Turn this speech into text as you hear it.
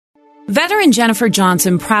Veteran Jennifer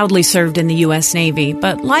Johnson proudly served in the U.S. Navy,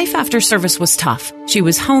 but life after service was tough. She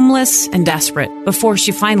was homeless and desperate before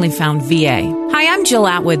she finally found VA. Hi, I'm Jill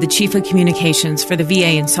Atwood, the Chief of Communications for the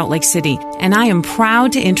VA in Salt Lake City, and I am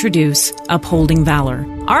proud to introduce Upholding Valor.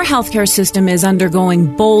 Our healthcare system is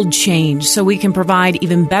undergoing bold change so we can provide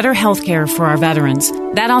even better healthcare for our veterans.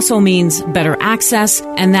 That also means better access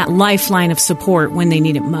and that lifeline of support when they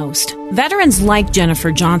need it most. Veterans like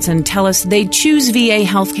Jennifer Johnson tell us they choose VA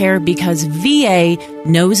healthcare because VA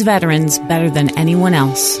knows veterans better than anyone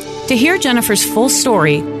else. To hear Jennifer's full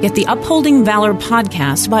story, get the Upholding Valor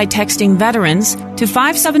podcast by texting veterans to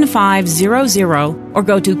 57500 or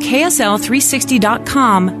go to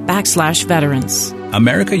ksl360.com/veterans.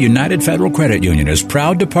 America United Federal Credit Union is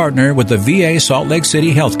proud to partner with the VA Salt Lake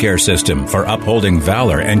City healthcare system for Upholding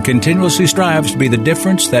Valor and continuously strives to be the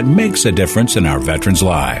difference that makes a difference in our veterans'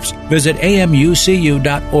 lives. Visit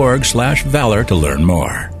amucu.org/valor to learn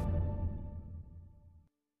more.